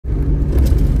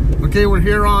Okay, we're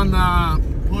here on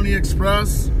Pony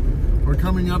Express. We're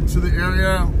coming up to the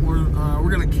area. We're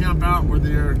gonna camp out where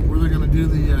they're gonna do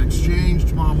the exchange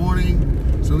tomorrow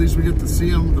morning. So at least we get to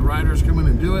see them, the riders come in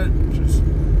and do it, which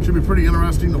should be pretty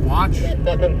interesting to watch. It's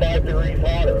fucking 5 degrees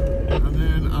hotter. And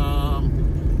then,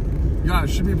 yeah, it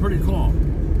should be pretty cool.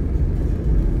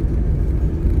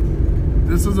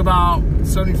 This is about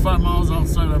 75 miles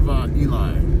outside of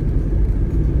Ely,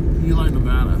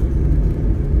 Nevada.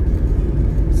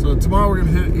 So tomorrow we're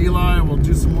gonna hit Ely. We'll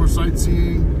do some more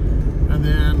sightseeing, and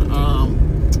then I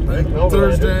think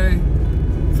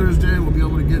Thursday we'll be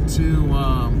able to get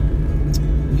to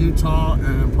Utah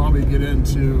and probably get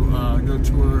into go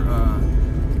tour,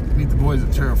 meet the boys at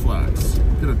Terraflex,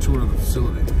 get a tour of the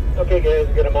facility. Okay, guys,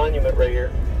 we got a monument right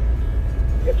here.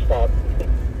 Get stopped.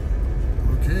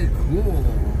 Okay, cool.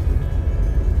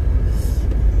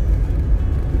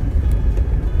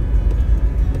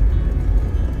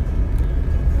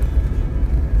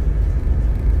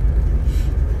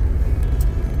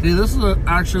 Hey, this is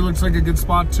actually looks like a good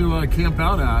spot to camp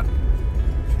out at.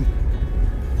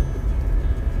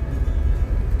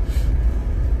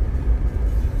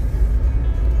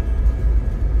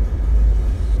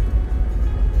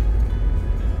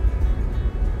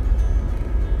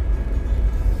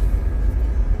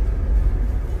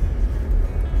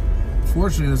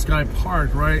 Fortunately, this guy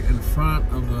parked right in front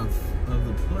of the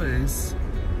place,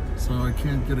 so I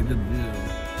can't get a good view.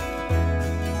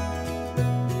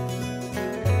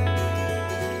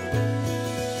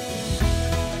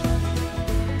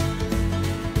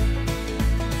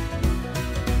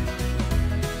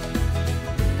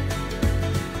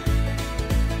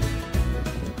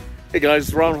 Hey guys,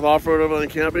 it's Ron with Off-Road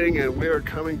Overland Camping, and we are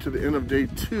coming to the end of day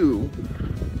 2.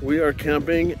 We are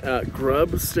camping at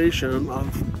Grubb Station on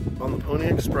the Pony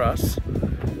Express,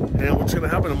 and what's going to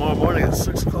happen tomorrow morning at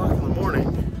 6 o'clock in the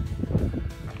morning,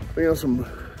 we have some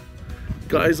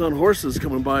guys on horses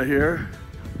coming by here,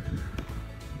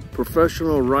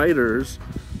 professional riders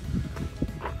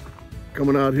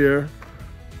coming out here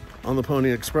on the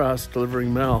Pony Express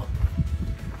delivering mail.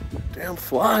 Damn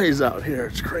flies out here,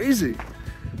 it's crazy.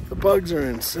 The bugs are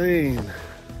insane.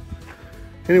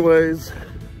 Anyways,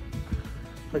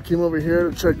 I came over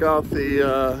here to check out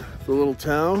the little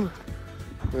town,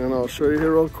 and I'll show you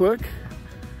here real quick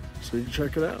so you can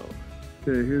check it out.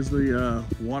 Okay, here's the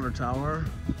water tower.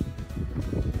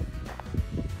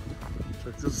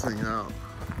 Check this thing out.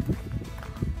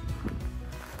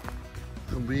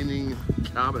 The leaning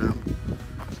cabin.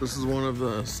 This is one of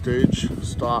the stage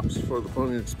stops for the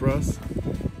Pony Express.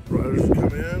 Riders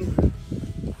come in,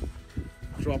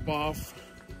 drop off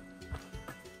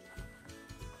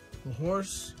the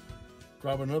horse,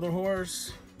 grab another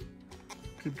horse,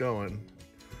 keep going.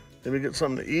 Maybe get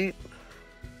something to eat,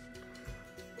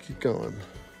 keep going.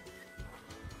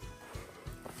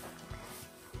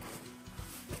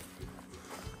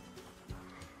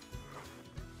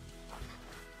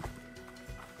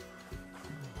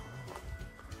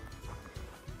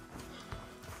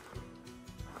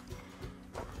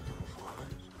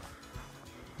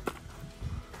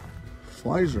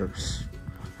 Flies just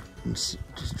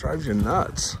drives you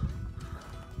nuts.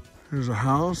 Here's a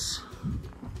house.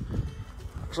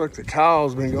 Looks like the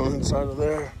cow's been going inside of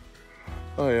there.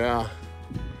 Oh yeah,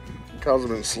 cows have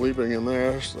been sleeping in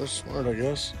there. So they're smart, I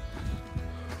guess.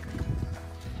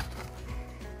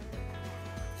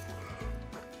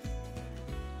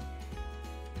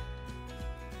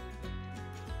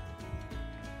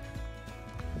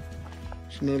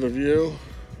 There's another view.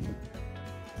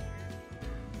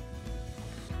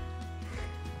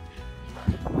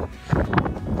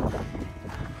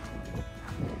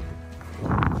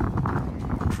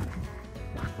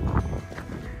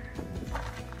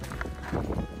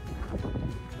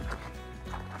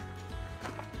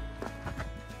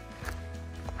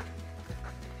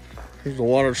 Here's the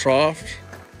water trough.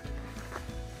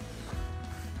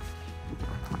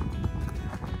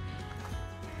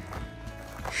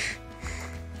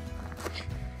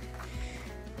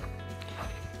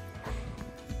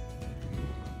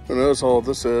 And notice all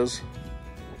this is.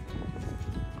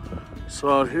 So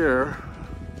out here,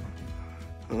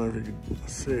 I don't know if you can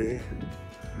see,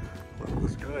 look,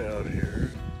 this guy out here,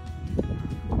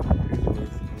 he's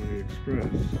with Pony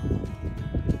Express.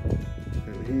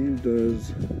 And he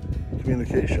does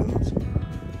communications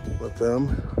with them.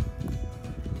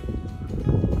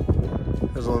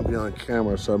 Doesn't want to be on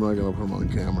camera, so I'm not going to put him on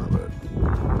camera, but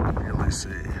you can at least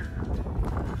see.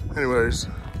 Anyways,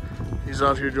 he's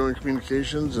out here doing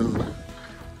communications, and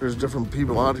there's different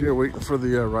people out here waiting for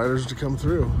the riders to come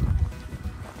through.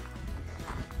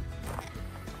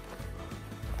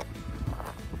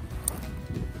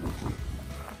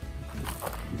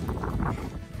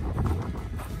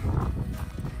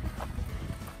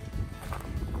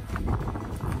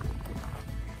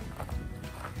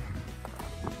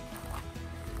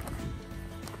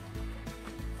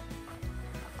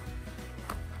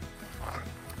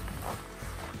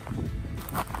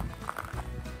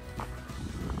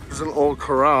 an old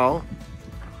corral,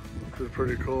 which is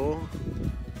pretty cool.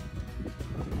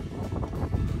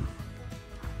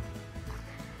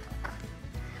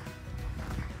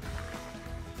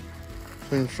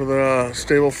 Things for the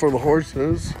stable for the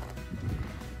horses.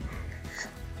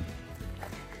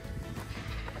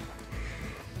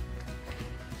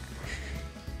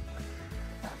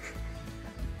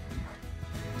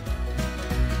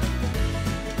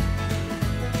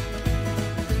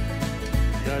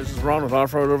 Guys, this is Ron with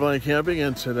Off-Road Overland Camping,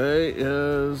 and today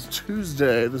is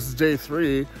Tuesday. This is day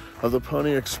 3 of the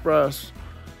Pony Express,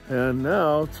 and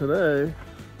now today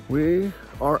we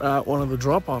are at one of the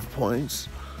drop-off points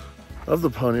of the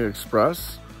Pony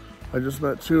Express. I just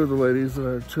met 2 of the ladies that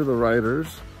are 2 of the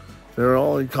riders. They're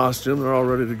all in costume, they're all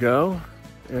ready to go,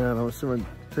 and I was going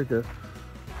to take a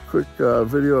quick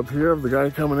video up here of the guy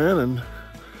coming in and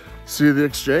see the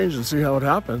exchange and see how it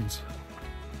happens.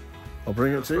 I'll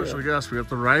bring it to you. Special guest, we have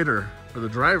the rider, or the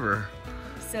driver.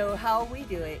 So how we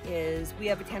do it is we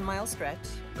have a 10-mile stretch.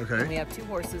 Okay. And we have 2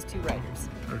 horses, 2 riders.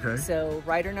 Okay. So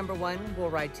rider number 1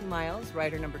 will ride 2 miles.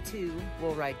 Rider number 2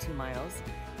 will ride 2 miles.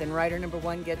 Then rider number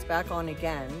 1 gets back on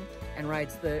again and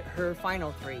rides her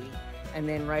final 3. And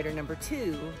then rider number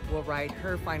 2 will ride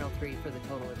her final 3 for the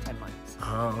total of 10 miles.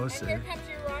 Oh, I see. And here comes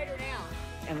your rider now.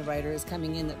 And the rider is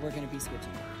coming in that we're going to be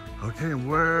switching. Okay,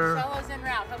 where? Solo's en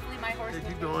route. Hopefully my horse will Keep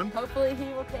take going. it. Hopefully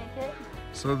he will take it.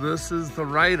 So this is the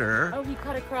rider. Oh, he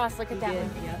cut across. Look at that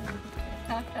one.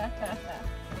 Yep.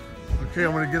 Okay,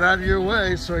 I'm gonna get out of your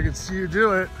way so I can see you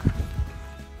do it.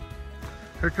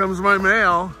 Here comes my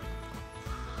mail.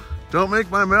 Don't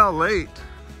make my mail late.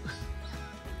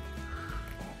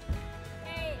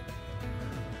 Hey.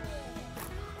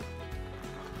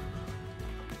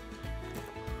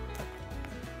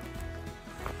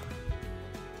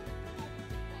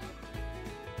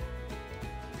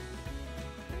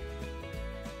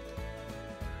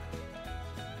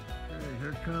 Hey,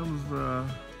 here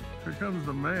comes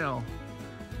the mail.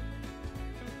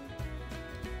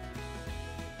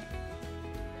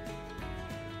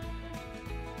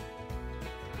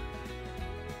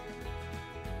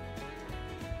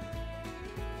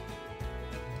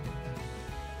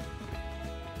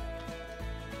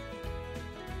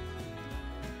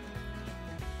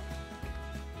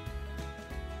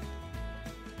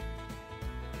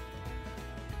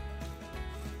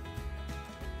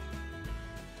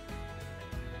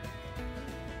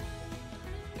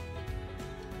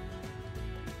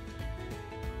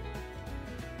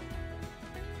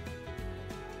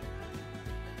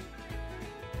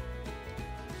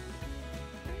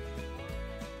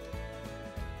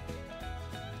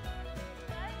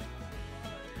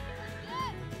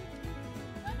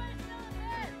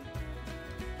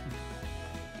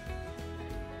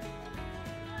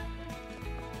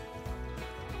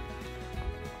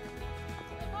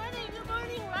 Good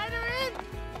morning, rider in.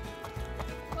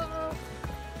 Uh-oh.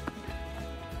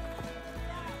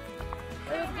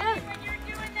 It was good. When you're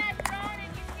doing that drone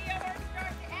and you see a horse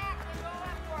start to act, then go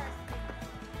up for us.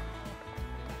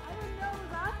 I didn't know it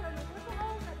was awesome. What the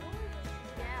hell is that noise?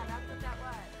 Yeah, that's what that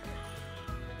was.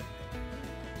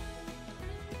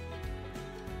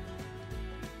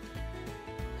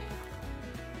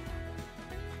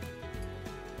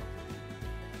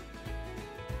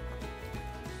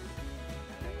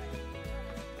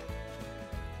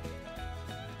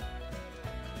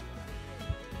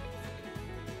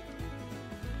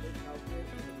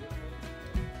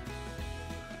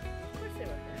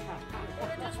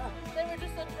 They were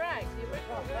just a drag, the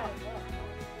original drag.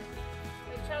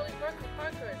 Like Charlie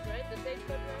Parkhurst, right? The stagecoach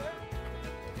driver?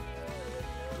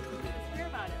 Let's hear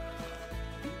about it.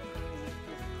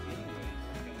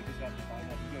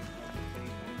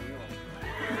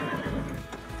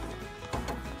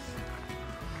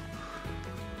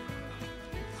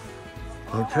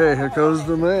 Okay, here goes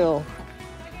the mail.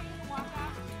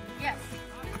 Yes.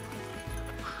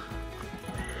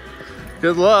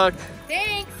 Good luck.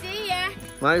 Thanks, see ya.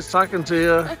 Nice talking to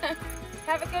you.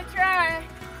 Have a good try.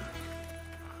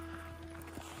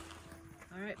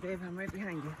 All right, babe, I'm right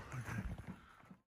behind you.